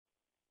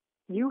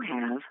You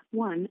have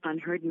one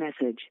unheard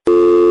message.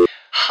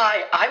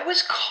 Hi, I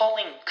was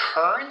calling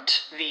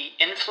Current, the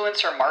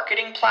influencer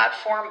marketing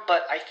platform,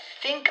 but I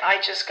think I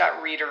just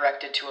got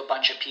redirected to a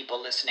bunch of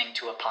people listening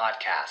to a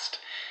podcast.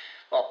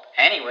 Well,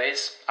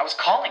 anyways, I was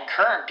calling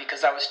Current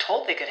because I was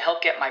told they could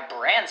help get my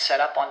brand set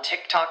up on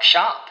TikTok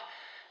Shop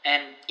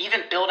and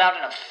even build out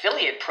an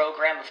affiliate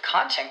program of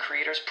content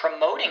creators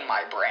promoting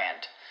my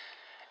brand.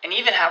 And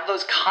even have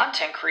those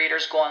content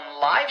creators go on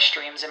live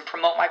streams and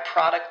promote my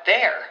product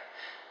there.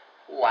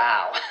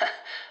 Wow,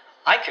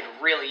 I could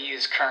really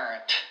use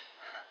Current.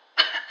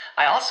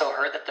 I also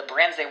heard that the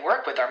brands they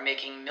work with are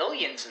making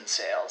millions in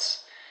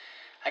sales.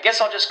 I guess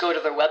I'll just go to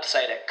their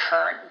website at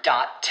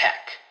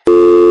current.tech.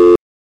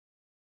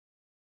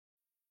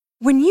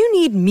 When you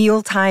need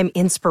mealtime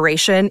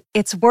inspiration,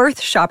 it's worth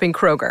shopping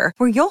Kroger,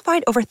 where you'll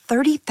find over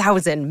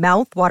 30,000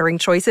 mouth-watering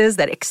choices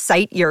that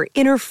excite your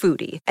inner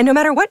foodie. And no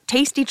matter what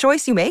tasty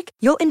choice you make,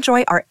 you'll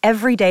enjoy our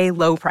everyday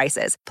low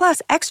prices,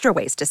 plus extra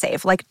ways to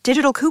save, like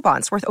digital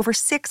coupons worth over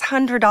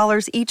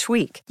 $600 each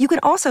week. You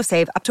can also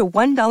save up to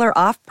 $1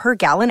 off per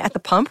gallon at the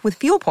pump with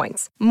fuel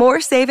points.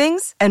 More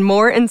savings and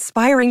more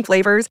inspiring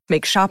flavors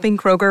make shopping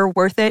Kroger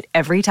worth it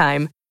every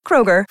time.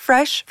 Kroger,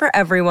 fresh for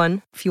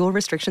everyone. Fuel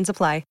restrictions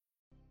apply.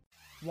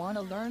 Want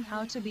to learn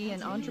how to be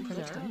an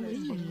entrepreneur?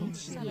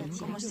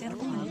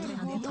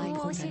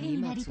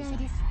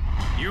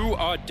 You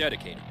are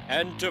dedicated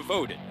and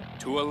devoted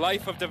to a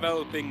life of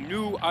developing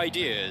new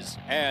ideas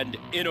and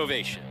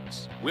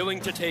innovations, willing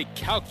to take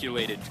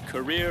calculated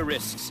career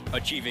risks,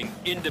 achieving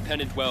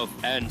independent wealth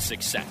and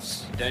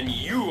success. Then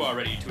you are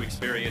ready to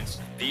experience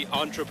the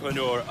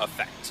entrepreneur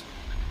effect.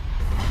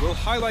 We'll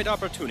highlight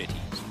opportunities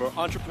for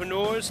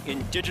entrepreneurs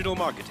in digital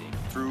marketing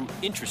through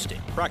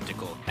interesting,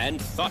 practical,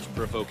 and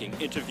thought-provoking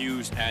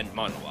interviews and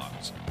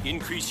monologues.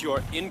 Increase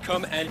your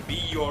income and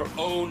be your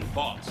own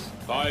boss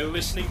by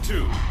listening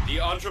to The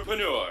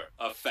Entrepreneur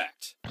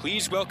Effect.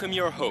 Please welcome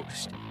your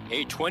host,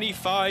 a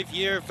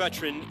 25-year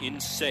veteran in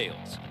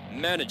sales,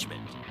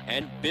 management,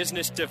 and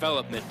business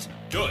development,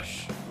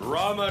 Dush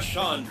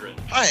Ramachandran.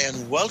 Hi,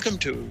 and welcome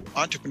to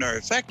Entrepreneur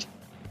Effect.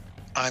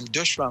 I'm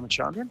Dush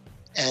Ramachandran,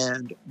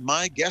 and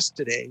my guest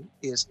today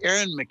is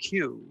Aaron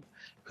McHugh,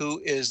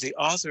 who is the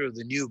author of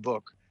the new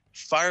book,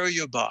 Fire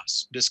Your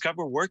Boss,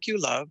 Discover Work You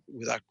Love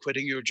Without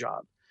Quitting Your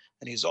Job.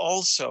 And he's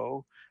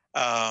also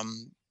a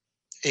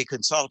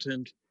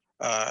consultant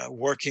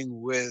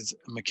working with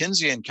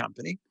McKinsey &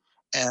 Company,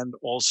 and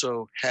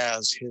also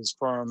has his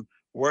firm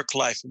Work,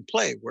 Life, and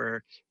Play,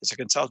 where it's a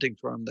consulting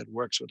firm that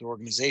works with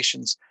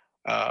organizations,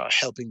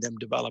 helping them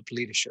develop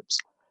leaderships.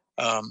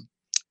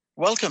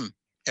 Welcome,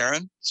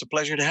 Aaron. It's a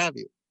pleasure to have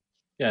you.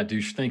 Yeah,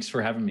 Dush, thanks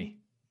for having me.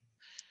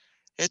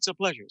 It's a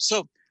pleasure.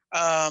 So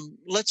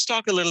let's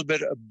talk a little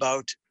bit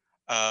about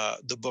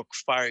the book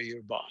Fire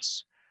Your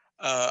Boss.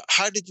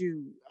 How did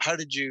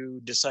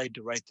you decide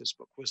to write this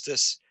book? Was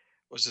this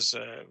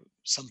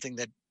something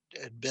that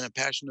had been a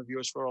passion of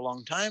yours for a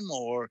long time,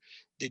 or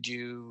did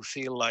you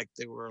feel like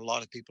there were a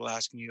lot of people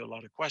asking you a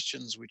lot of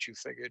questions, which you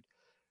figured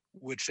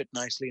would fit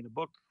nicely in a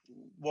book?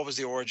 What was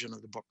the origin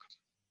of the book?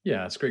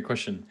 Yeah, it's a great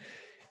question.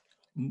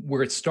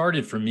 Where it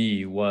started for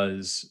me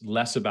was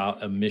less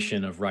about a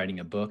mission of writing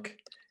a book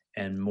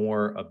and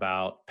more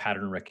about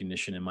pattern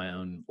recognition in my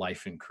own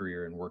life and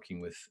career and working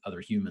with other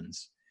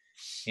humans.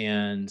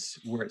 And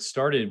where it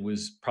started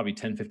was probably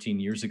 10, 15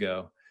 years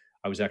ago.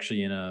 I was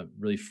actually in a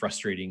really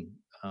frustrating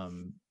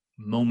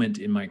moment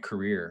in my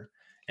career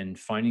and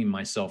finding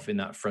myself in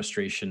that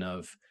frustration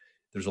of,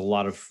 there's a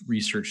lot of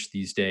research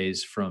these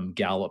days from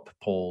Gallup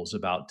polls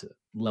about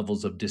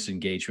levels of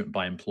disengagement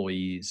by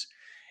employees.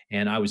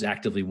 And I was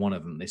actively one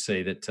of them. They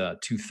say that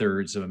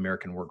 2/3 of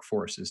American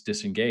workforce is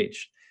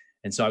disengaged.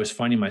 And so I was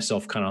finding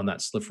myself kind of on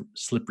that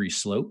slippery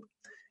slope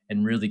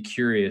and really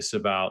curious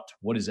about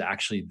what is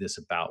actually this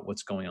about,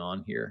 what's going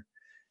on here.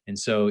 And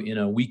so in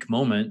a weak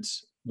moment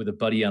with a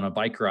buddy on a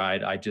bike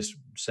ride, I just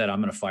said,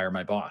 I'm going to fire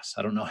my boss.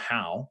 I don't know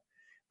how,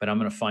 but I'm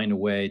going to find a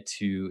way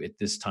to, at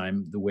this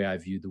time, the way I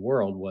viewed the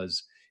world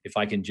was, if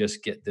I can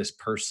just get this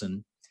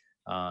person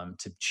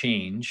to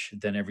change,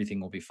 then everything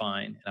will be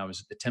fine. And I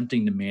was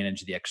attempting to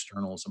manage the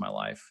externals of my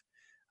life.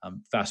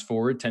 Fast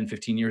forward 10,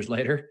 15 years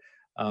later,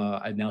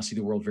 I now see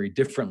the world very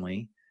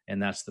differently.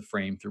 And that's the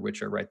frame through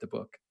which I write the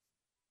book.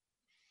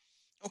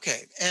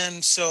 Okay.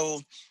 And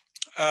so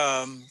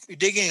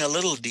digging a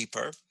little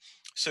deeper.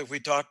 So if we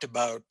talked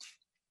about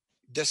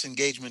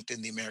disengagement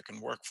in the American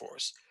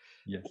workforce,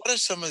 yes, what are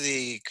some of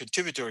the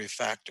contributory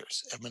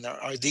factors? I mean,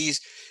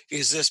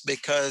 is this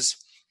because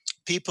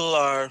people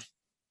are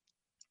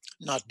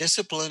not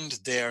disciplined,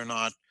 they're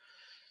not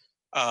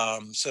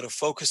sort of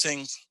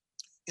focusing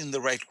in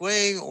the right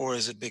way, or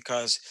is it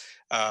because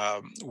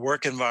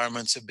work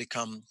environments have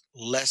become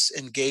less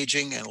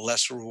engaging and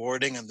less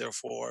rewarding, and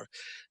therefore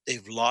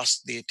they've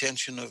lost the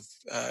attention of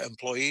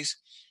employees?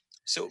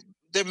 So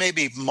there may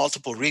be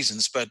multiple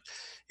reasons, but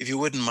if you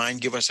wouldn't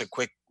mind, give us a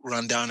quick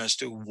rundown as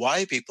to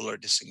why people are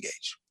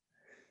disengaged.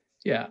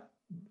 Yeah,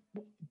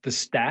 the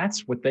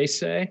stats, what they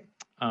say,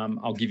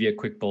 I'll give you a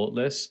quick bullet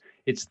list.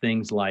 It's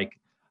things like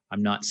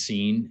I'm not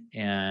seen,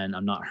 and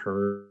I'm not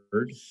heard,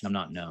 and I'm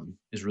not known,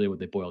 is really what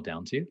they boil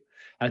down to. And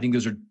I think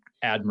those are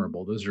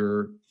admirable. Those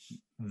are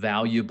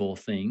valuable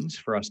things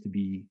for us to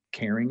be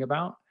caring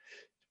about,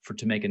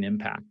 to make an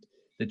impact.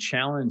 The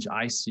challenge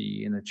I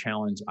see, and the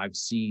challenge I've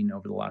seen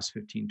over the last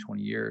 15,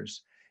 20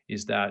 years,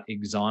 is that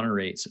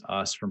exonerates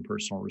us from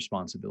personal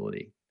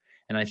responsibility.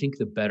 And I think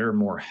the better,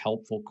 more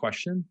helpful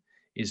question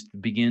is to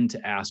begin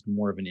to ask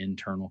more of an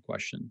internal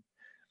question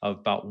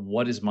about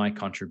what is my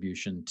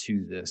contribution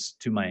to this,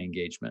 to my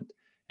engagement,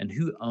 and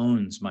who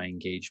owns my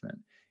engagement.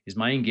 Is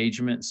my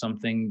engagement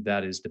something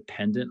that is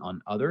dependent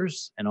on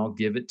others, and I'll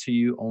give it to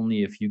you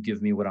only if you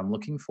give me what I'm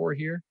looking for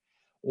here?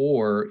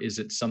 Or is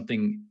it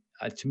something,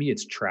 to me,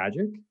 it's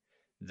tragic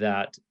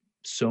that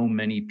so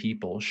many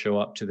people show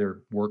up to their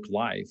work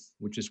life,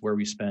 which is where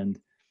we spend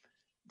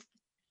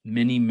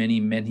many, many,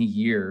 many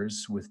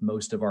years with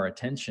most of our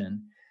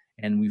attention,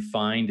 and we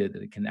find that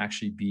it can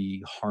actually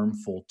be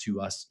harmful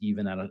to us,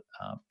 even at a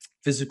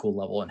physical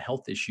level, and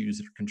health issues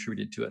that are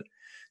contributed to it.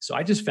 So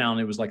I just found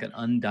it was like an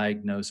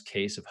undiagnosed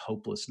case of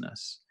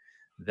hopelessness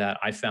that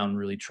I found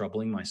really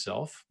troubling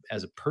myself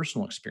as a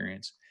personal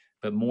experience,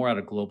 but more at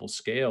a global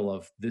scale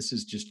of this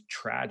is just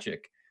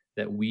tragic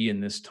that we in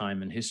this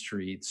time in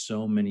history,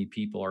 so many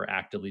people are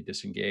actively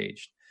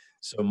disengaged.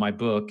 So my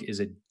book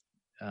is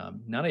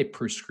not a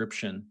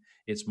prescription.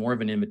 It's more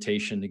of an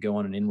invitation to go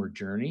on an inward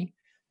journey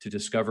to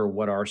discover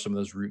what are some of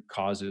those root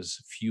causes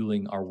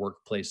fueling our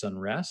workplace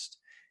unrest,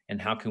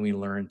 and how can we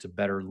learn to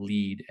better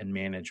lead and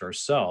manage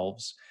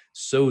ourselves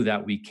so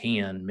that we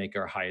can make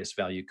our highest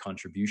value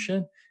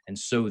contribution, and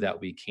so that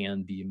we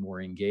can be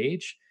more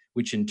engaged,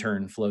 which in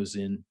turn flows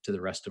into the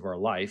rest of our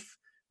life,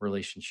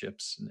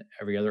 relationships, and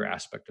every other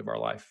aspect of our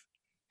life.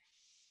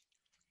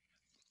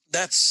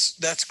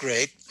 That's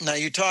great. Now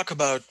you talk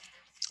about,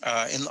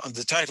 in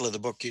the title of the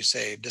book, you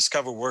say,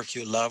 discover work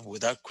you love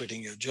without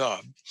quitting your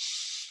job.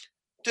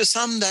 To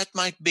some, that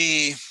might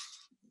be,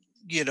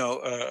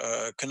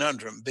 a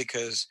conundrum,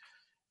 because,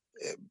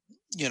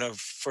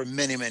 for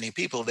many, many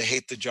people, they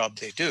hate the job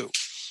they do.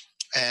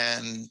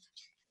 And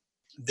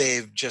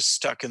they've just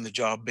stuck in the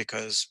job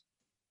because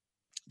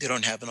they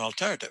don't have an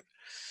alternative.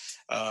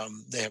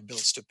 They have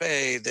bills to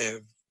pay. They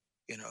have,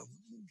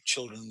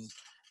 children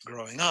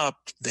growing up.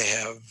 They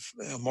have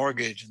a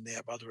mortgage, and they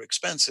have other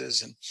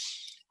expenses. And,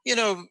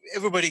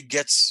 everybody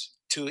gets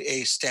to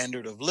a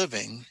standard of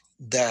living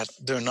that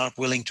they're not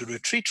willing to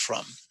retreat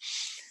from.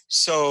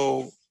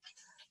 So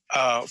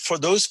for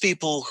those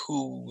people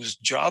whose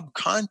job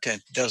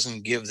content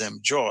doesn't give them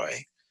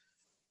joy,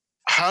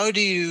 how do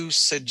you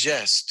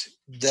suggest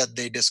that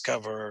they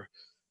discover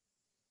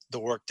the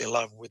work they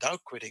love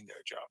without quitting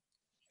their job?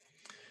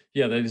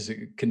 Yeah, that is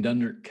a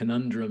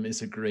conundrum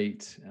is a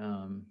great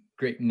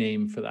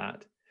name for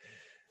that.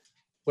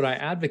 What I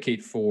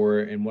advocate for,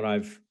 and what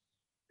I've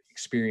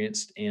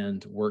experienced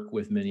and work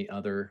with many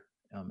other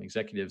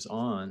executives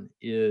on,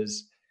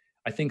 is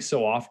I think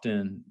so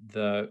often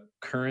the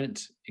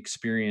current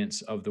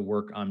experience of the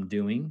work I'm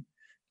doing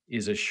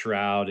is a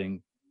shroud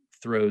and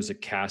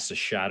casts a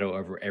shadow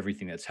over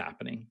everything that's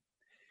happening.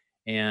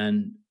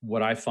 And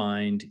what I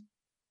find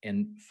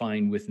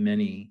with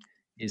many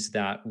is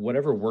that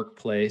whatever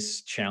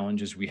workplace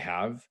challenges we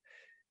have,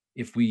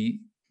 if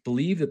we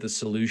believe that the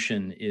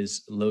solution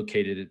is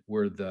located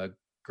where the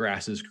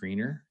grass is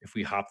greener, if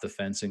we hop the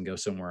fence and go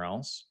somewhere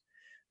else,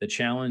 the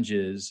challenge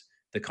is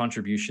the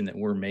contribution that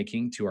we're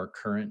making to our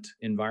current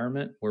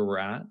environment, where we're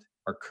at,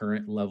 our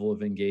current level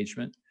of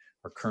engagement,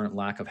 our current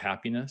lack of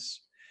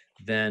happiness,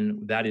 then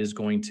that is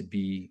going to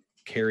be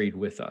carried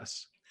with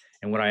us.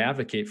 And what I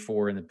advocate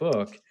for in the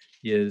book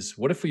is,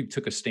 what if we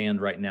took a stand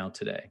right now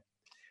today?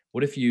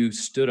 What if you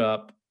stood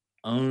up,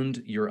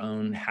 owned your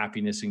own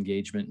happiness,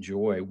 engagement,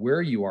 joy,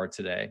 where you are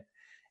today?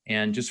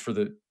 And just for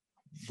the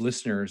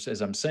listeners,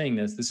 as I'm saying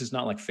this is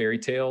not like fairy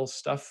tale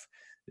stuff.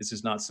 This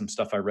is not some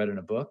stuff I read in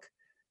a book.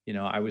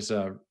 I was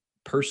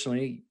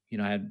personally,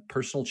 I had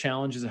personal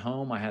challenges at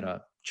home. I had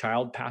a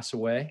child pass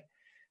away.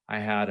 I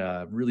had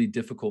a really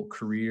difficult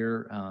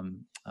career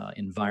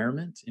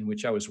environment in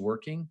which I was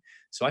working.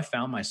 So I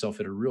found myself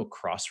at a real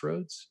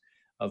crossroads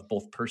of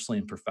both personally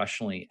and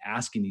professionally,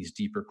 asking these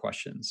deeper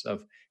questions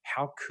of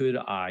how could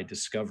I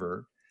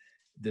discover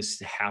this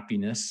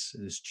happiness,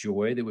 this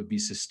joy that would be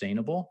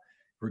sustainable,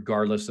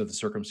 regardless of the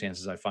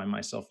circumstances I find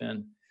myself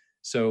in.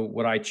 So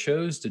what I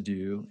chose to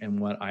do, and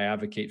what I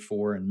advocate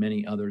for, and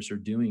many others are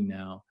doing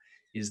now,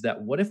 is that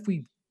what if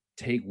we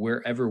take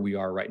wherever we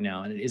are right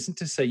now, and it isn't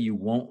to say you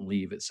won't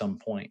leave at some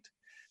point,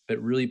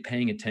 but really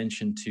paying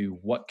attention to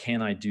what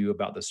can I do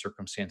about the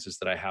circumstances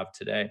that I have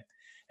today.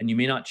 And you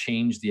may not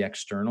change the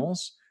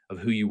externals of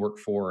who you work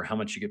for, or how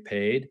much you get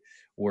paid,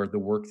 or the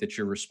work that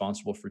you're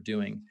responsible for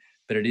doing,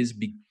 but it is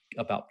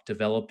about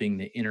developing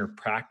the inner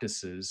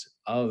practices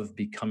of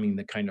becoming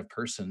the kind of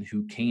person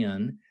who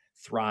can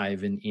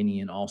thrive in any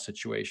and all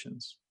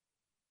situations.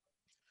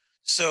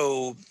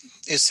 So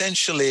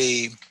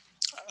essentially,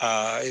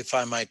 if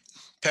I might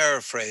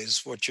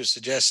paraphrase, what you're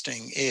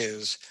suggesting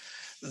is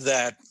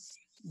that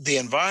the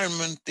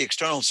environment, the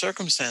external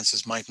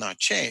circumstances might not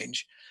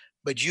change,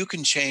 but you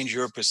can change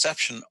your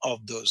perception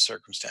of those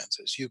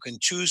circumstances. You can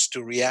choose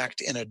to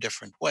react in a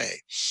different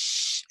way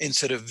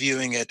instead of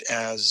viewing it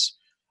as,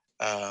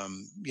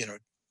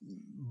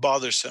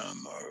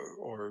 bothersome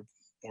or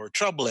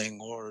troubling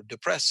or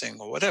depressing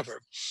or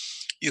whatever.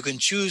 You can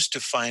choose to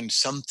find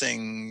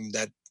something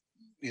that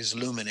is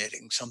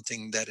illuminating,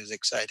 something that is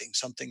exciting,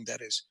 something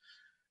that is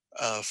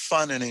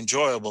fun and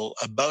enjoyable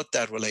about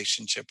that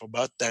relationship,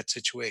 about that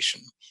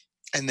situation,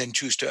 and then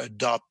choose to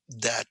adopt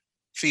that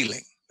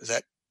feeling.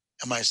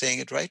 Am I saying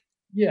it right?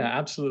 Yeah,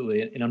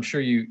 absolutely. And I'm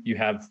sure you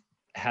have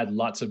had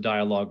lots of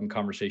dialogue and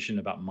conversation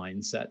about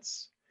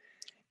mindsets.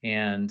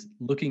 And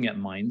looking at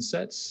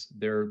mindsets,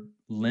 they're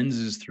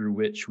lenses through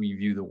which we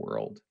view the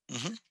world.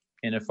 Mm-hmm.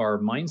 And if our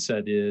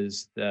mindset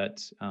is that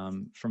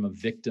from a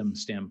victim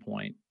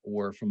standpoint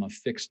or from a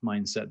fixed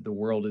mindset, the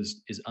world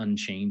is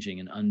unchanging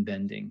and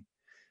unbending.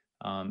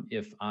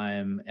 If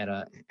I'm at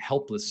a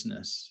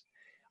helplessness,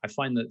 I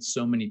find that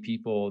so many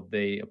people,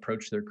 they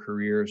approach their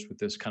careers with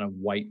this kind of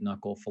white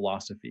knuckle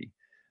philosophy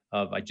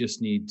of I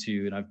just need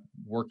to, and I've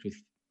worked with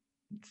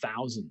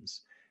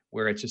thousands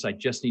where it's just, I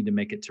just need to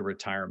make it to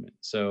retirement.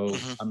 So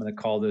Mm-hmm. I'm going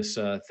to call this,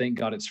 thank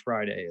God it's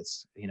Friday.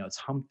 It's, it's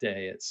hump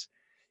day.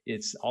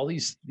 It's all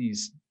these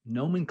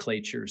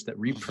nomenclatures that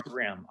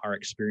reprogram our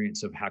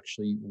experience of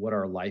actually what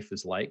our life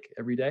is like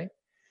every day.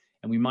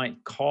 And we might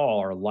call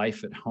our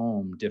life at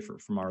home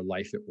different from our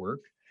life at work,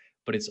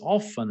 but it's all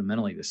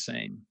fundamentally the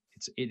same.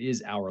 It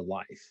is our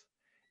life.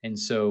 And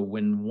so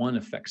when one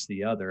affects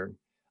the other,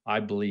 I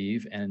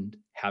believe and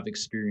have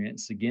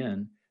experienced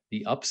again,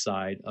 the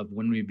upside of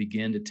when we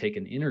begin to take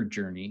an inner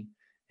journey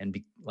and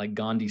like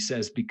Gandhi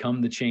says,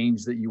 become the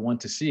change that you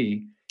want to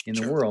see in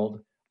the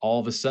world,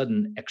 all of a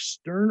sudden,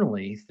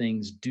 externally,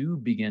 things do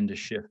begin to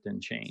shift and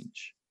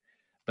change,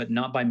 but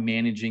not by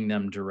managing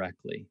them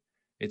directly.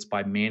 It's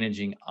by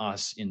managing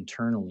us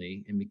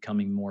internally and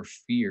becoming more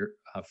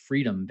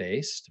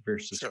freedom-based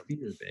versus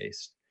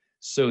fear-based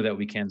so that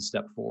we can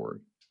step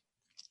forward.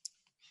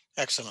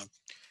 Excellent.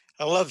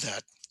 I love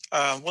that.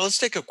 Well, let's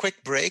take a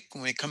quick break.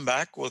 When we come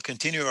back, we'll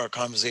continue our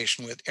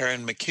conversation with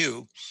Aaron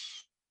McHugh,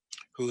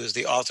 who is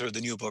the author of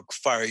the new book,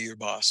 Fire Your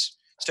Boss.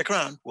 Stick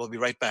around. We'll be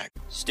right back.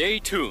 Stay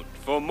tuned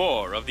for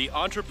more of The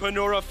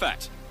Entrepreneur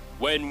Effect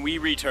when we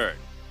return.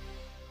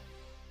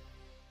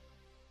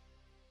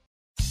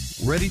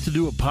 Ready to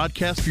do a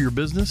podcast for your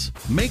business?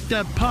 Make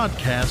that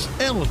podcast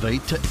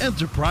elevate to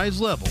enterprise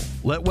level.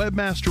 Let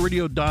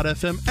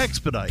webmasterradio.fm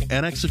expedite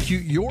and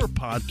execute your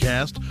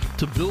podcast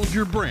to build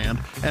your brand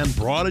and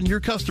broaden your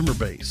customer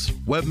base.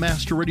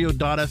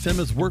 Webmasterradio.fm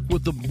has worked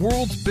with the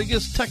world's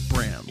biggest tech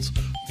brands,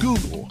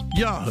 Google,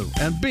 Yahoo,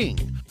 and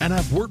Bing, and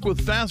have worked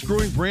with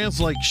fast-growing brands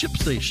like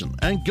ShipStation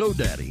and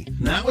GoDaddy.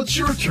 Now it's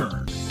your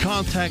turn.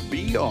 Contact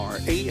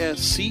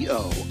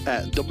BRASCO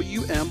at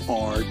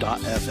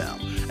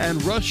WMR.fm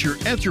and rush your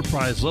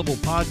enterprise-level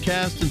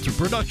podcast into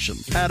production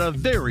at a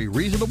very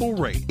reasonable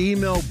rate.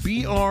 Email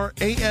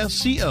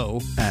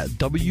BRASCO at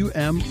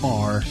WMR.fm.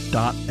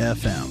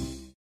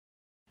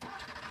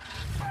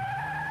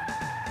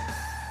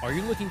 Are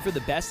you looking for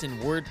the best in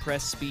WordPress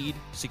speed,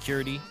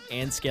 security,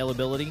 and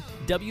scalability?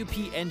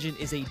 WP Engine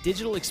is a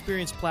digital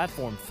experience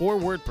platform for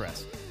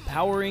WordPress,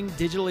 powering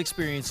digital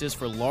experiences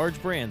for large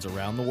brands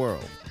around the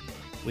world.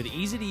 With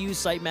easy-to-use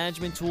site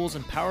management tools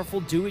and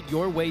powerful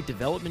do-it-your-way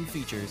development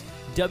features,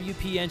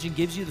 WP Engine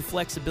gives you the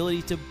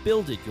flexibility to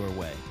build it your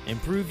way.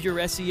 Improve your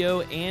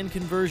SEO and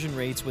conversion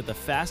rates with a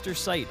faster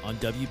site on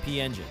WP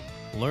Engine.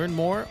 Learn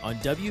more on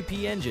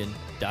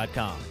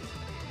WPEngine.com.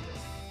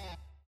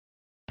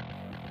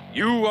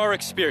 You are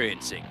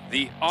experiencing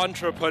the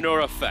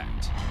Entrepreneur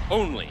Effect,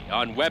 only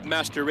on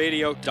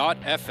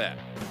webmasterradio.fm.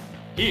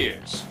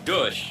 Here's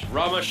Dush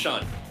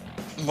Ramachandran.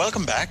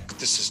 Welcome back.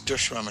 This is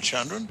Dush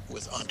Ramachandran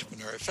with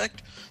Entrepreneur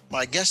Effect.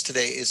 My guest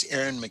today is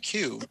Aaron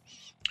McHugh,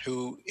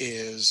 who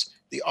is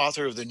the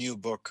author of the new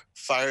book,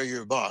 Fire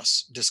Your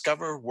Boss,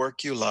 Discover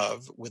Work You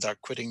Love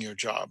Without Quitting Your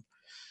Job.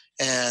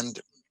 And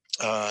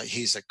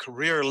he's a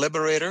career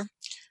liberator,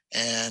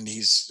 and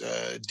he's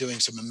doing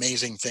some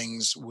amazing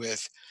things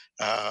with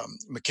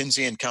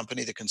McKinsey &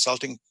 Company, the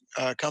consulting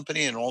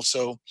company, and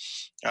also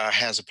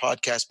has a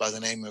podcast by the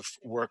name of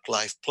Work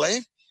Life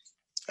Play.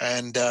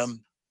 And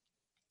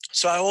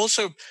so I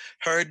also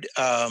heard,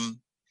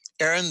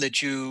 Aaron,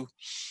 that you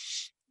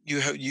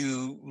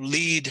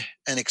lead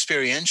an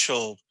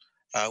experiential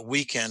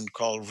weekend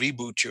called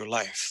Reboot Your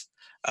Life.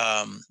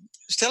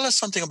 Tell us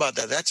something about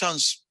that. That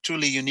sounds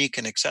truly unique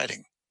and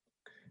exciting.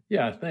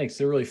 Yeah, thanks.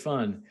 They're really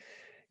fun.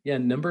 Yeah, a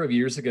number of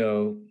years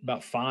ago,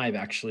 about 5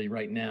 actually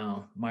right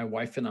now, my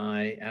wife and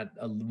I at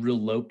a real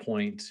low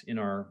point in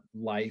our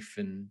life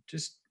and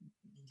just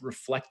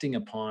reflecting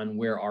upon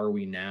where are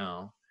we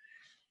now.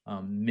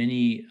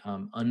 Many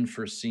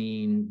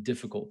unforeseen,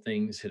 difficult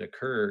things had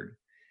occurred.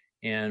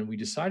 And we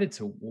decided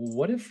to, well,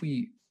 what if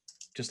we,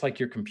 just like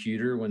your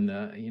computer, when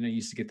you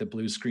used to get the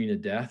blue screen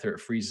of death or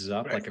it freezes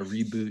up, right, like a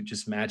reboot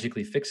just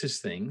magically fixes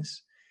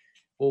things.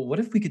 Well, what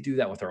if we could do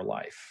that with our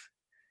life?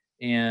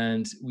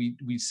 And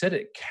we said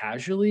it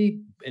casually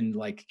and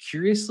like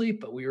curiously,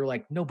 but we were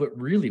like, no, but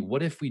really,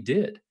 what if we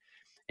did?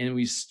 And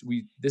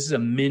this is a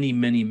many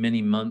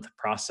month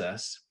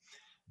process,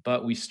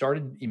 but we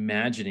started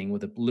imagining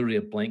with literally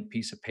a blank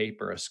piece of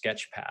paper, a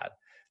sketch pad,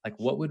 like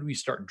what would we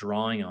start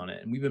drawing on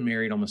it? And we've been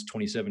married almost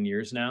 27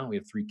 years now. We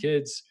have 3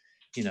 kids,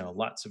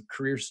 lots of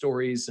career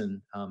stories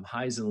and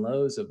highs and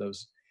lows of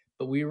those.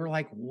 But we were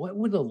like, what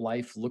would a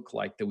life look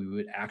like that we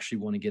would actually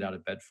want to get out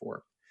of bed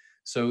for?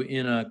 So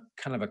in a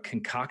kind of a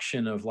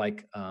concoction of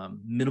like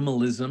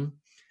minimalism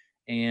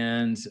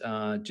and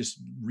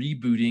just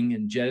rebooting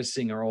and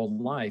jettisoning our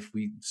old life,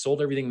 we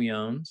sold everything we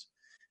owned,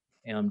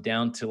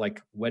 down to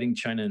like wedding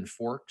china and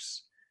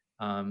forks,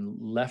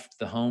 left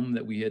the home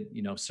that we had,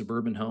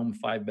 suburban home,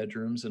 5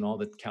 bedrooms and all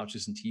the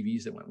couches and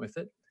TVs that went with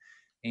it,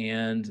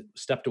 and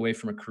stepped away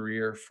from a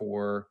career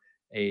for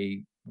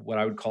what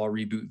I would call a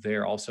reboot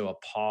there, also a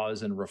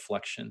pause and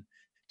reflection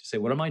to say,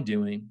 what am I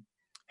doing?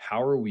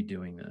 How are we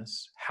doing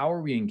this? How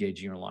are we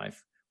engaging our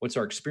life? What's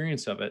our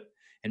experience of it?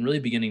 And really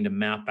beginning to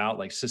map out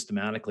like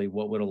systematically,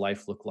 what would a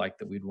life look like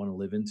that we'd want to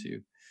live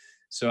into?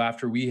 So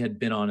after we had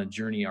been on a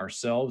journey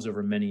ourselves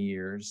over many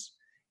years,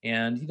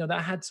 and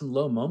that had some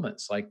low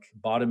moments, like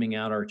bottoming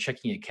out our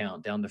checking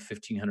account down to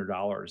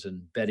 $1,500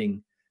 and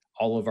betting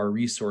all of our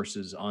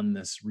resources on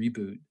this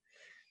reboot.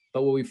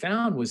 But what we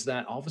found was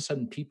that all of a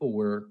sudden people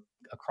were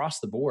across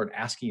the board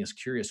asking us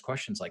curious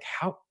questions like,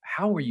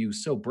 how were you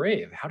so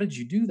brave? How did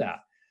you do that?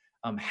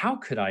 How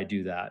could I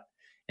do that?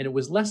 And it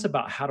was less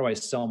about how do I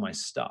sell my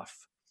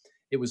stuff.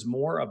 It was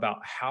more about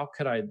how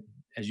could I,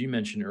 as you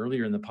mentioned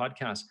earlier in the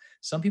podcast,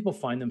 some people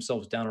find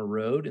themselves down a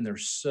road and they're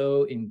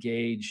so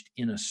engaged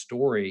in a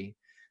story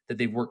that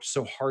they've worked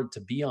so hard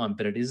to be on,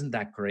 but it isn't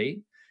that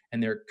great.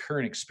 And their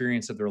current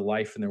experience of their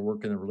life and their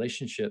work and their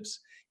relationships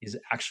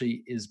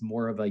is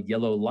more of a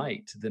yellow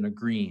light than a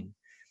green.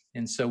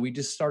 And so we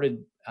just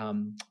started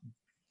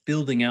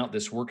building out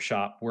this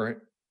workshop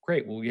where,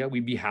 great, well, yeah,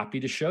 we'd be happy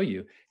to show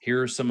you.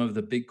 Here are some of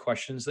the big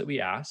questions that we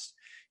asked.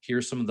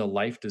 Here's some of the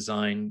life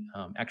design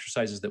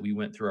exercises that we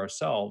went through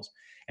ourselves.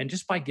 And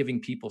just by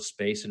giving people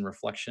space and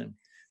reflection.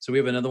 So we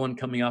have another one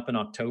coming up in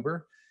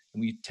October,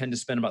 and we tend to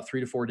spend about 3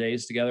 to 4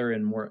 days together,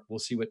 and we'll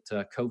see what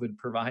COVID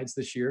provides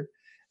this year,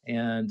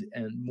 and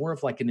more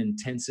of like an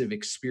intensive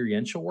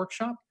experiential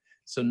workshop.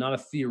 So not a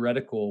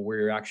theoretical where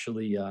you're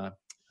actually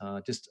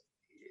just,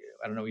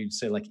 I don't know what you'd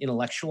say, like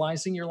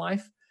intellectualizing your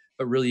life,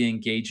 but really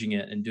engaging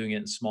it and doing it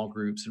in small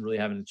groups and really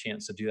having a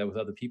chance to do that with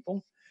other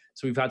people.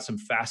 So we've had some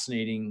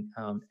fascinating,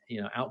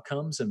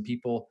 outcomes, and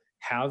people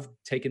have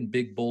taken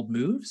big, bold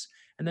moves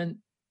and then,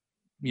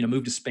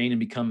 moved to Spain and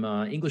become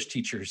English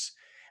teachers.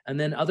 And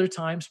then other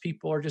times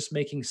people are just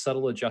making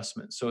subtle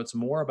adjustments. So it's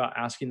more about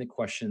asking the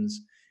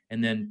questions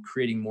and then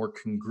creating more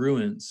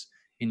congruence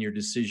in your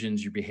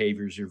decisions, your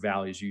behaviors, your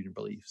values, your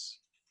beliefs.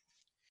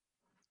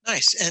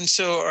 Nice. And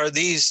so are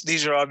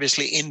these are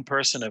obviously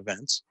in-person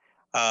events.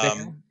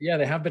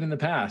 They have been in the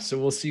past. So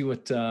we'll see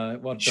what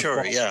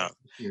Sure, yeah.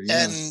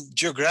 And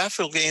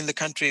geographically in the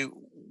country,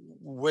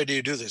 where do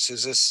you do this?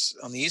 Is this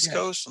on the East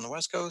Coast, on the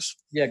West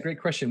Coast? Yeah,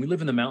 great question. We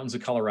live in the mountains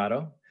of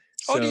Colorado.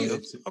 So do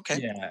you?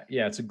 Okay.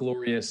 Yeah, it's a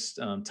glorious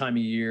time of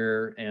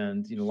year,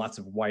 and lots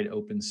of wide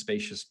open,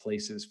 spacious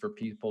places for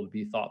people to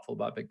be thoughtful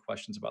about big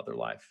questions about their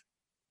life.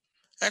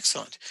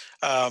 Excellent.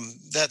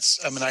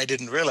 I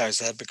didn't realize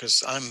that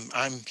because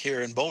I'm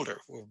here in Boulder.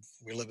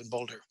 We live in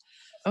Boulder.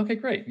 Okay,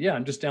 great. Yeah,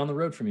 I'm just down the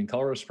road from you in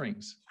Colorado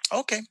Springs.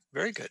 Okay,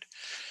 very good.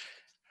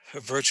 A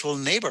virtual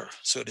neighbor,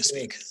 so to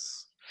speak. Yes.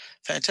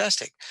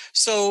 Fantastic.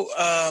 So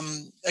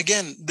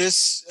again,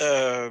 this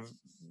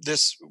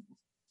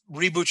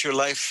Reboot Your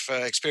Life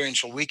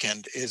experiential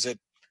weekend, is it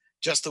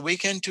just the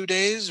weekend, 2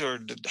 days, or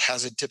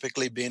has it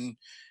typically been,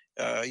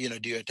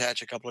 do you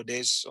attach a couple of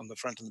days on the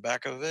front and the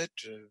back of it?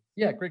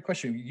 Yeah, great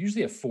question. We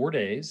usually have 4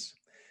 days.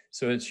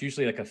 So it's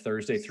usually like a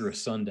Thursday through a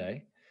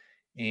Sunday.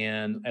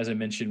 And as I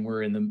mentioned,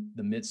 we're in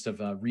the midst of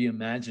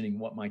reimagining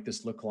what might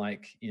this look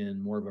like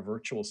in more of a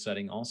virtual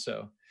setting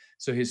also.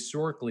 So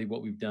historically,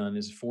 what we've done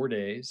is 4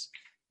 days,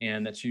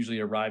 and that's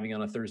usually arriving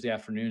on a Thursday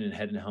afternoon and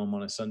heading home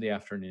on a Sunday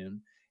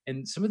afternoon.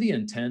 And some of the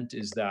intent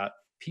is that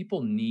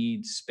people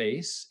need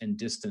space and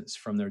distance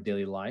from their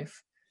daily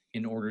life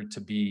in order to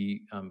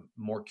be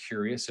more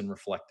curious and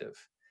reflective.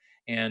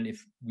 And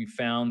if we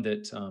found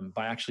that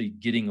by actually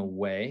getting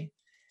away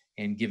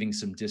and giving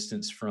some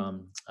distance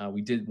from,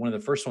 we did one of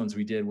the first ones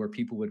we did where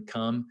people would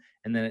come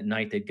and then at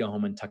night they'd go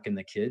home and tuck in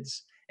the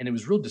kids. And it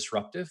was real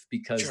disruptive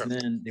because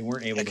then they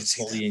weren't able to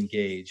fully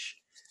engage.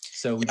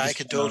 So I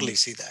could totally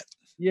see that.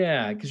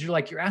 Yeah, because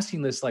you're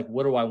asking this, like,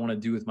 what do I want to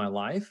do with my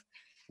life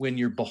when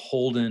you're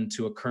beholden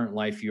to a current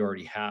life you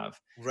already have?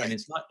 Right. And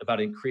it's not about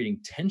creating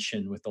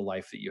tension with the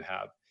life that you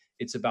have.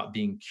 It's about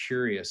being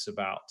curious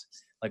about,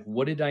 like,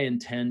 what did I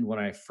intend when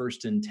I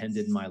first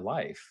intended my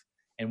life?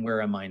 And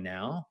where am I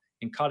now?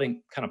 And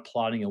kind of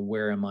plotting a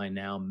where am I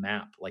now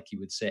map, like you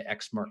would say,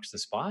 X marks the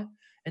spot.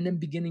 And then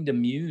beginning to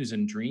muse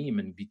and dream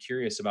and be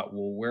curious about,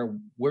 well,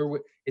 where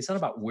it's not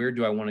about where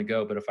do I want to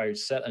go, but if I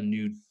set a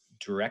new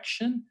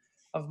direction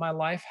of my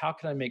life, how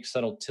can I make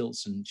subtle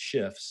tilts and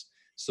shifts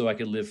so I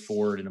could live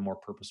forward in a more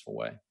purposeful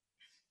way?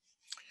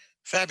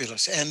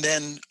 Fabulous. And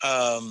then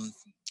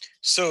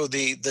So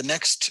the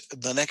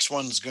next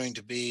one's going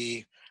to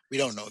be, we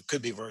don't know. It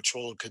could be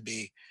virtual. It could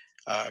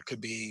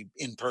be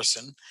in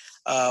person.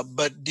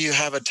 But do you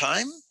have a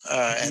time?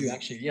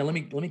 Actually, yeah. Let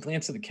me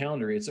glance at the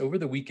calendar. It's over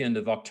the weekend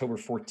of October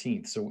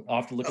 14th. So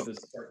I'll have to look at the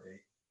start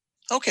date.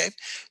 Okay.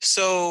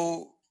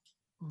 So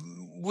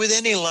with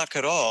any luck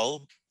at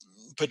all,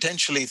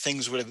 potentially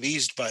things would have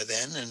eased by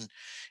then, and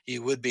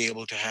you would be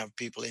able to have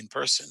people in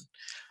person.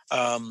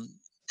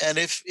 And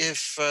if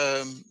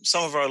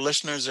some of our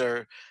listeners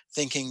are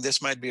thinking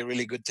this might be a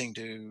really good thing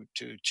to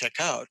check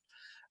out,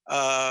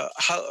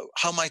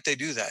 how might they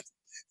do that?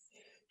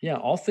 Yeah,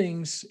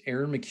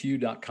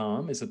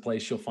 allthingsaaronmchugh.com is the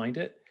place you'll find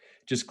it.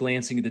 Just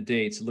glancing at the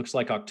dates, it looks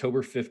like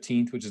October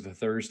 15th, which is a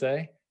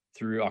Thursday,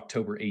 through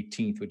October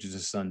 18th, which is a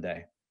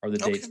Sunday, are the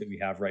dates that we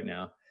have right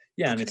now.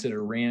 Yeah, and it's at a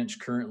ranch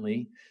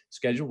currently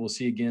scheduled. We'll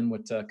see again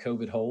what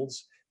COVID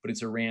holds, but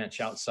it's a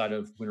ranch outside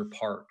of Winter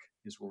Park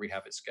is where we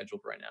have it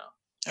scheduled right now.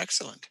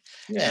 Excellent.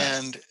 Yeah.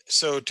 And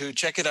so to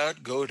check it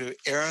out, go to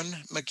Aaron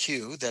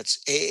McHugh,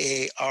 that's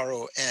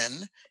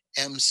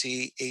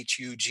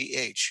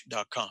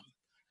AARONMCHUGH.com.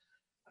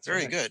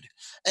 Very good.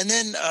 And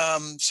then,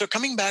 so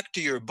coming back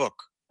to your book,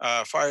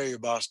 Fire Your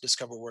Boss,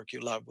 Discover Work You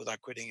Love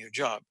Without Quitting Your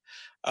Job.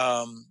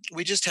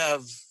 We just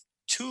have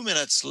 2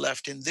 minutes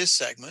left in this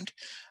segment.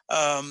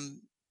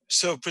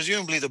 So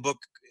presumably the book,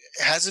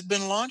 has it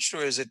been launched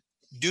or is it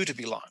due to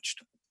be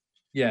launched?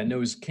 Yeah,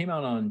 no, it came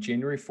out on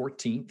January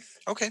 14th.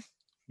 Okay.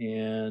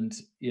 And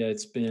yeah,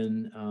 it's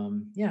been,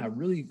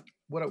 really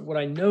what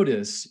I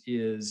notice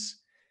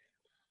is,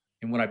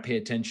 and what I pay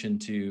attention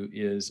to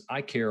is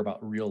I care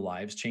about real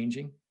lives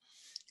changing.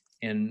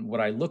 And what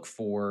I look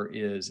for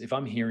is if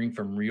I'm hearing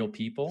from real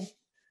people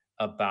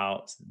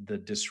about the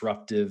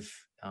disruptive,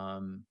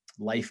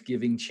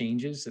 life-giving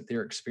changes that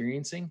they're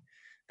experiencing,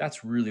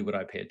 that's really what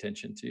I pay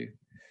attention to.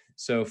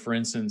 So for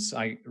instance,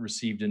 I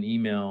received an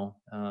email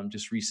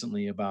just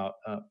recently about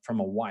from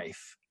a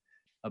wife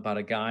about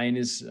a guy in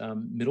his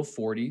middle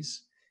 40s.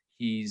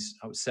 He's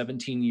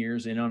 17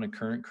 years in on a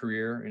current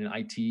career in an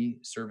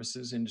IT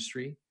services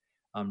industry,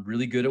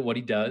 really good at what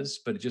he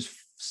does, but just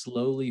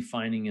slowly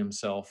finding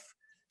himself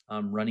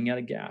running out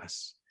of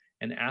gas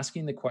and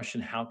asking the question,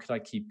 how could I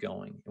keep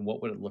going? And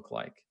what would it look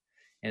like?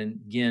 And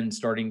again,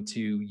 starting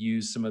to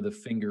use some of the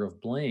finger of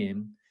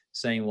blame,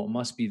 saying, well, it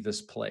must be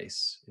this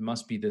place. It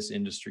must be this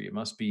industry. It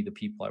must be the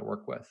people I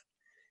work with.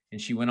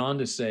 And she went on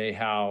to say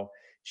how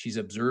she's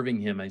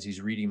observing him as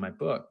he's reading my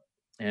book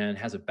and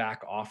has a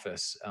back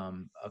office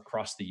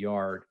across the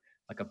yard,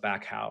 like a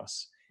back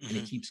house. Mm-hmm. And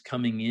he keeps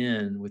coming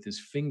in with his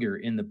finger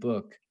in the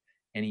book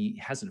and he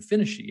hasn't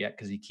finished it yet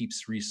because he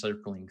keeps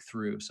recircling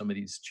through some of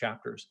these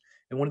chapters.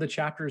 And one of the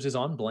chapters is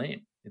on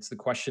blame. It's the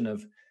question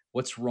of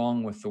what's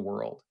wrong with the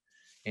world.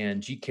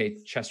 And G.K.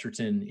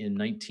 Chesterton in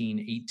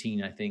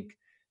 1918, I think,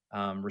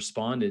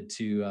 responded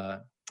to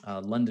a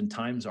London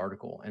Times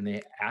article, and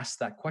they asked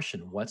that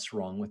question, what's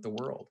wrong with the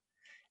world?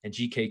 And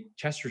G.K.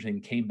 Chesterton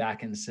came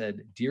back and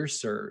said, dear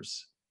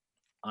sirs,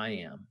 I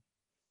am.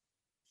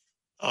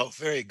 Oh,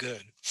 very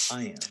good.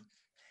 I am.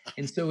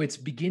 And so it's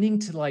beginning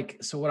to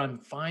so what I'm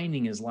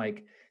finding is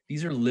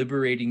these are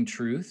liberating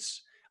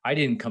truths. I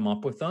didn't come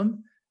up with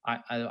them.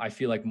 I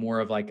feel like more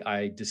of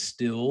I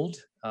distilled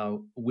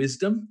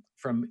wisdom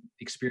from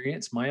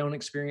experience, my own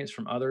experience,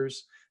 from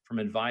others, from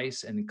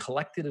advice, and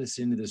collected us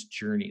into this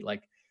journey.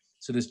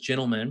 So this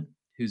gentleman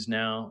who's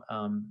now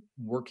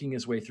working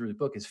his way through the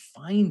book is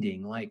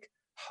finding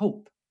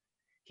hope.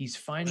 He's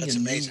finding a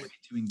new way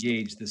to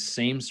engage the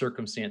same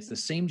circumstance. The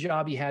same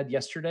job he had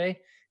yesterday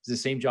is the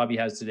same job he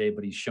has today,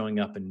 but he's showing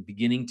up and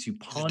beginning to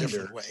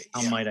ponder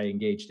how might I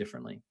engage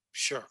differently.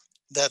 Sure.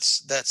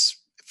 That's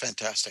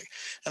fantastic.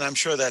 And I'm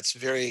sure that's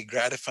very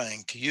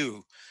gratifying to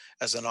you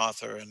as an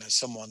author and as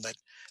someone that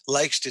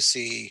likes to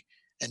see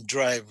and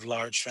drive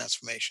large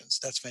transformations.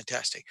 That's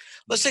fantastic.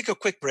 Let's take a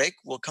quick break.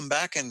 We'll come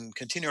back and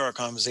continue our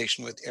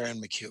conversation with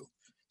Aaron McHugh.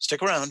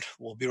 Stick around.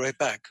 We'll be right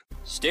back.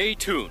 Stay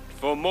tuned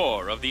for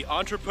more of The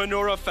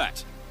Entrepreneur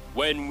Effect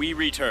when we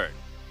return.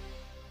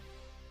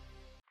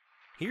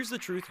 Here's the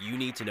truth you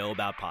need to know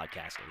about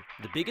podcasting.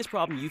 The biggest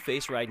problem you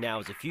face right now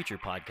as a future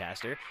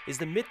podcaster is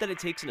the myth that it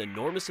takes an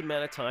enormous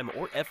amount of time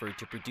or effort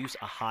to produce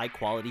a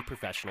high-quality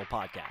professional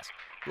podcast.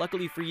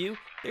 Luckily for you,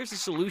 there's a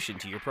solution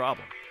to your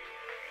problem.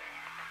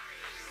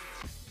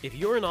 If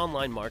you're an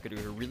online marketer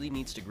who really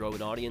needs to grow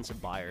an audience of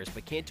buyers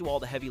but can't do all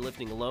the heavy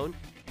lifting alone,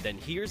 then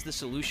here's the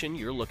solution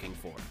you're looking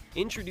for.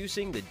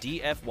 Introducing the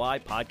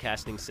DFY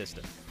Podcasting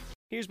System.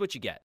 Here's what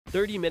you get.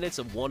 30 minutes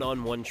of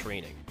one-on-one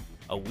training,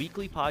 a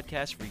weekly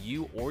podcast for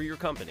you or your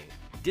company,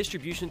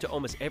 distribution to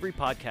almost every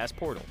podcast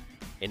portal,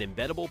 an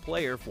embeddable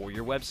player for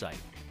your website,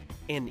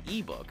 an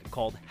ebook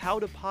called How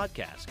to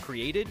Podcast,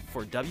 created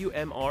for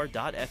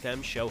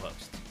WMR.FM show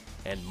hosts,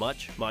 and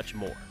much, much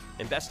more.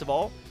 And best of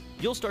all,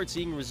 you'll start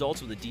seeing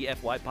results with the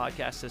DFY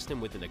podcast system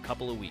within a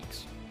couple of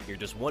weeks. You're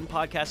just one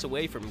podcast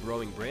away from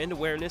growing brand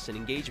awareness and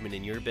engagement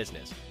in your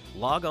business.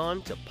 Log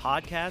on to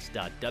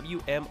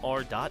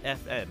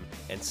podcast.wmr.fm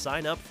and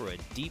sign up for a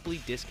deeply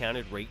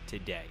discounted rate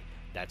today.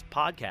 That's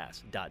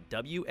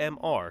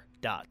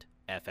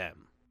podcast.wmr.fm.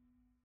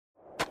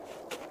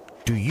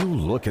 Do you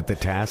look at the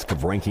task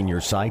of ranking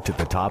your site at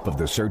the top of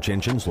the search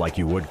engines like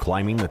you would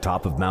climbing the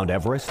top of Mount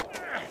Everest?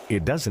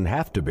 It doesn't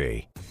have to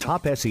be.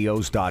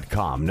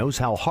 TopSEOs.com knows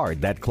how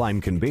hard that climb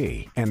can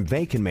be, and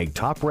they can make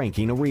top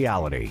ranking a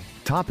reality.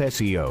 Top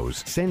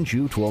SEOs sends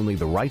you to only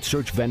the right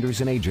search vendors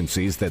and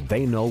agencies that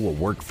they know will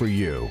work for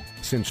you.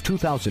 Since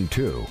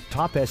 2002,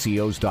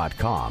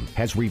 TopSEOs.com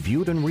has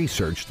reviewed and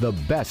researched the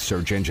best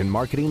search engine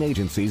marketing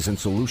agencies and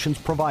solutions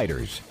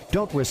providers.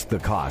 Don't risk the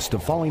cost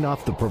of falling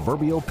off the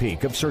proverbial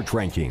peak of search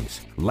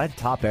rankings. Let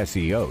Top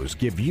SEOs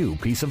give you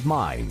peace of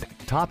mind.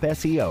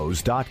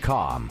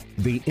 TopSEOs.com,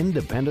 the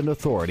independent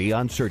authority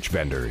on search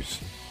vendors.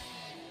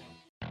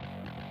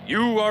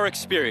 You are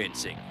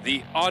experiencing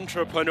the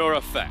Entrepreneur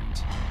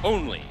Effect,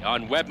 only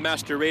on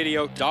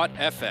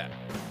WebmasterRadio.fm.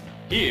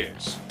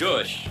 Here's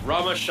Dush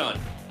Ramachandran.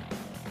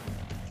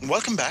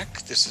 Welcome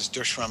back. This is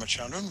Dush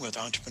Ramachandran with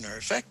Entrepreneur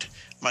Effect.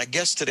 My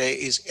guest today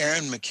is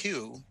Aaron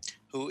McHugh,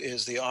 who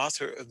is the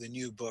author of the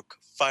new book,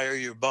 Fire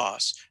Your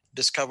Boss,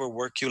 Discover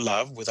Work You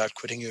Love Without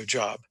Quitting Your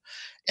Job.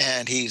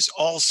 And he's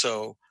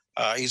also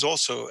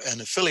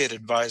an affiliate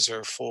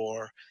advisor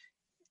for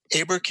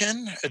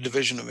Aberkin, a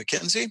division of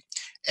McKinsey.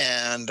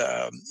 And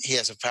he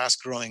has a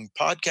fast-growing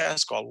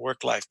podcast called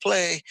Work Life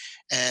Play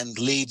and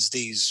leads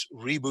these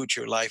Reboot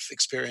Your Life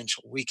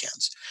experiential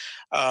weekends.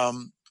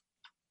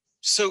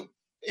 So,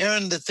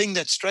 Aaron, the thing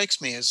that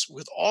strikes me is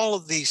with all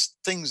of these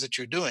things that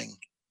you're doing,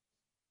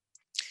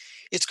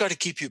 it's got to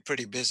keep you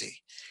pretty busy.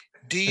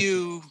 Do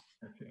you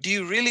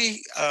really,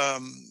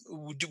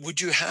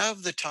 would you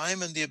have the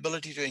time and the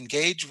ability to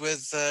engage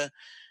with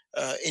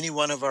any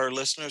one of our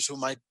listeners who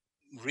might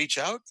reach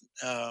out?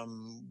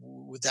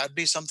 Would that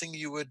be something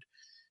you would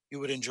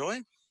enjoy?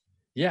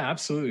 Yeah,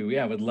 absolutely.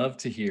 Yeah, I would love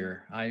to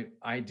hear.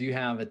 I do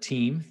have a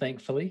team,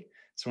 thankfully.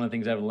 It's one of the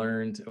things I've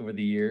learned over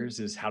the years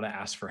is how to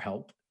ask for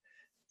help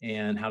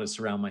and how to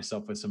surround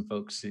myself with some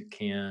folks that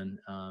can,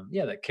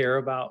 that care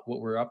about what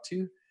we're up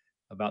to,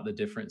 about the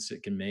difference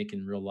it can make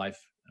in real life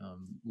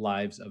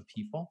lives of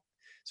people.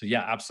 So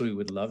yeah, absolutely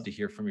would love to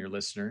hear from your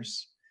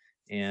listeners.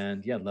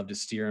 And yeah, I'd love to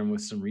steer them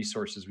with some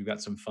resources. We've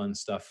got some fun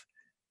stuff,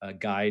 a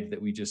guide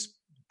that we just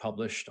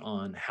published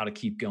on how to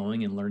keep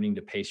going and learning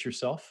to pace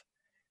yourself.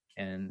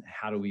 And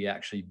how do we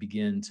actually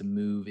begin to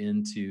move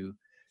into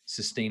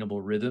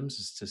sustainable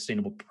rhythms,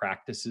 sustainable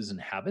practices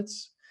and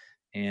habits?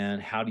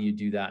 And how do you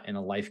do that in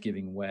a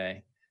life-giving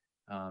way?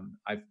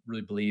 I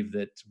really believe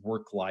that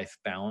work-life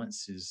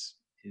balance is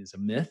a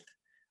myth.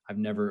 I've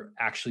never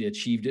actually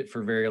achieved it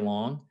for very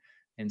long.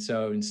 And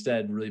so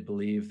instead really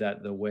believe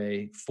that the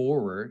way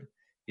forward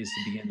is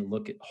to begin to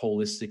look at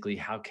holistically,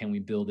 how can we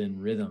build in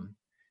rhythm?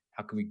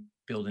 How can we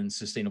build in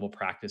sustainable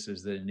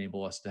practices that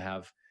enable us to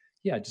have,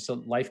 just a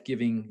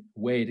life-giving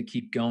way to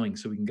keep going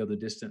so we can go the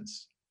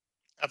distance.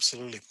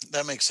 Absolutely.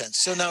 That makes sense.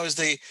 So now is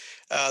the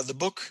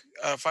book,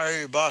 Fire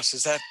Your Boss,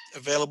 is that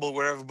available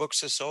wherever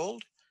books are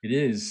sold? It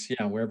is.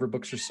 Yeah. Wherever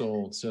books are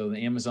sold. So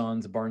the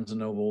Amazons, the Barnes and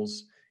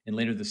Nobles, and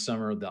later this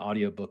summer, the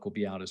audiobook will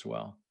be out as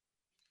well.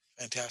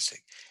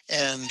 Fantastic.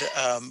 And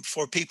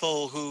for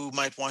people who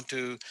might want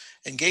to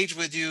engage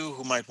with you,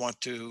 who might want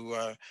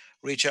to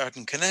reach out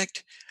and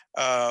connect,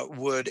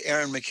 would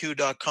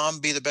aaronmchugh.com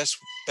be the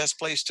best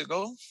place to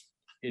go?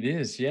 It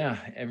is. Yeah.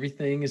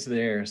 Everything is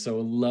there. So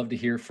I'd love to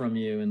hear from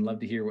you and love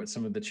to hear what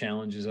some of the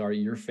challenges are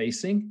you're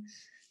facing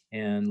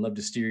and love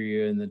to steer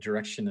you in the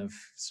direction of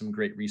some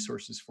great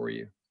resources for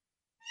you.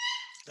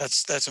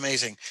 That's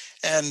amazing.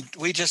 And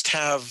we just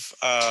have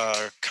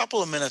a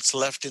couple of minutes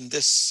left in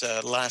this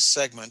last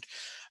segment.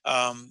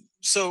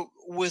 So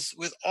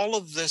with all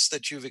of this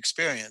that you've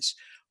experienced,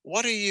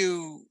 what are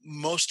you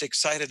most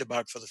excited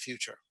about for the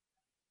future?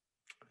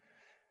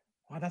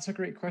 Wow, that's a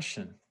great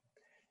question.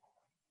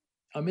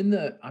 I'm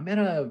at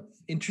a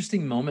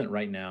interesting moment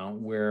right now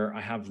where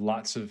I have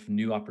lots of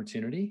new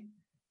opportunity.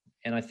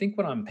 And I think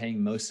what I'm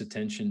paying most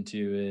attention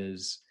to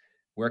is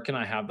where can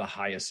I have the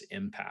highest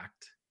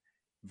impact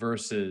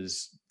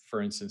versus,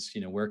 for instance,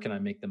 where can I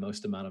make the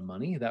most amount of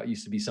money? That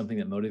used to be something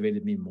that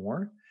motivated me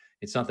more.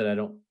 It's not that I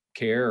don't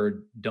care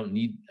or don't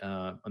need,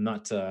 I'm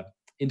not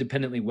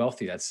independently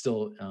wealthy. That's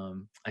still,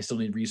 I still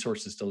need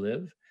resources to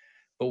live.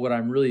 But what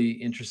I'm really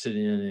interested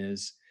in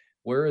is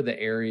where are the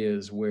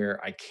areas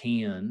where I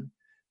can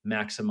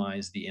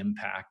maximize the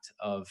impact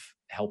of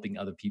helping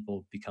other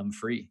people become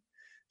free.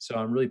 So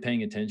I'm really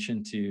paying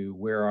attention to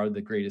where are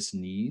the greatest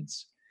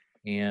needs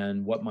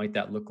and what might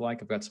that look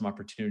like. I've got some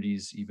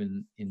opportunities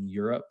even in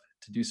Europe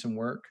to do some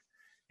work.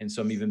 And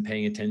so I'm even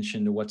paying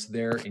attention to what's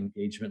their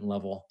engagement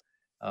level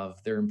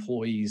of their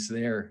employees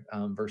there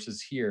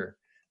versus here.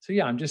 So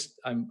yeah,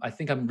 I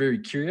think I'm very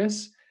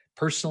curious.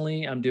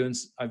 Personally,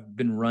 I've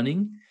been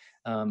running.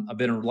 I've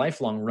been a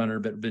lifelong runner,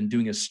 but been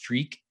doing a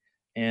streak.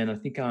 And I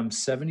think I'm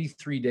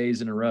 73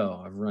 days in a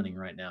row of running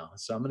right now.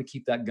 So I'm going to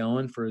keep that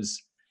going for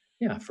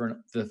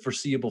the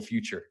foreseeable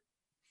future.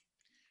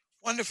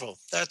 Wonderful.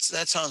 That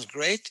sounds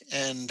great.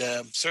 And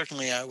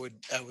certainly I would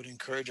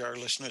encourage our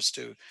listeners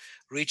to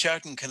reach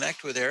out and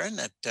connect with Aaron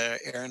at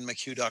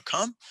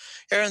aaronmchugh.com.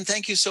 Aaron,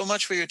 thank you so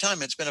much for your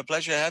time. It's been a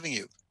pleasure having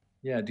you.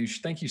 Yeah, Dush,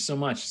 thank you so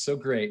much. So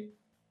great.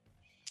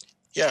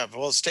 Yeah,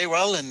 well, stay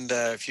well. And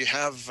if you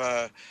have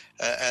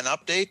an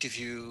update, if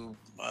you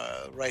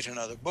write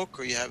another book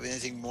or you have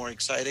anything more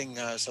exciting,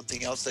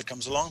 something else that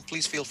comes along,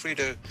 please feel free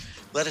to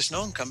let us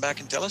know and come back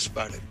and tell us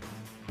about it.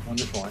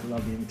 Wonderful. I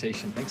love the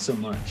invitation. Thanks so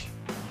much.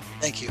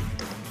 Thank you.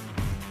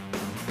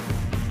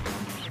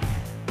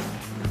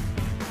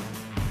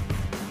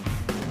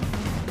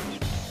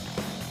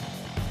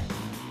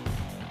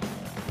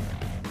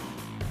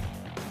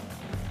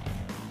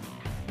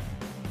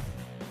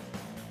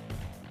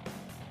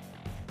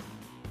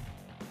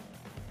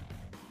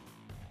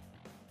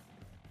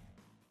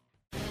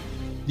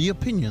 The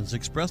opinions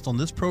expressed on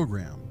this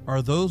program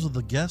are those of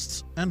the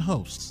guests and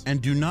hosts and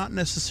do not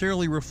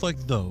necessarily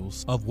reflect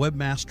those of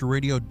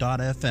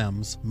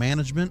webmasterradio.fm's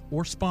management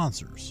or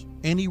sponsors.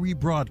 Any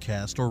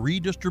rebroadcast or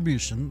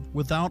redistribution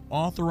without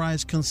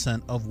authorized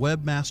consent of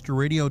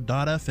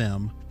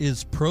webmasterradio.fm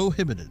is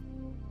prohibited.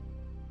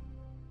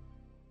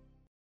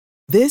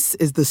 This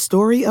is the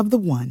story of the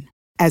one.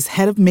 As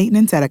head of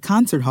maintenance at a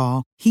concert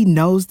hall, he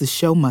knows the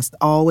show must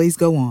always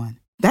go on.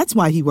 That's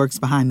why he works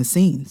behind the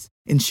scenes,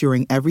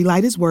 ensuring every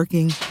light is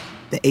working,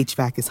 the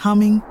HVAC is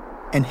humming,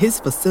 and his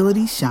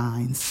facility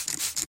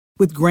shines.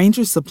 With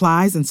Grainger's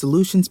supplies and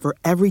solutions for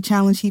every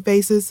challenge he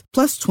faces,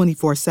 plus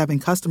 24/7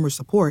 customer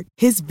support,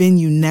 his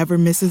venue never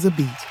misses a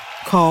beat.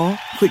 Call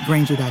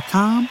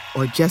quickgrainger.com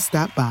or just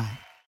stop by.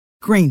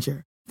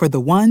 Grainger, for the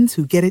ones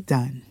who get it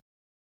done.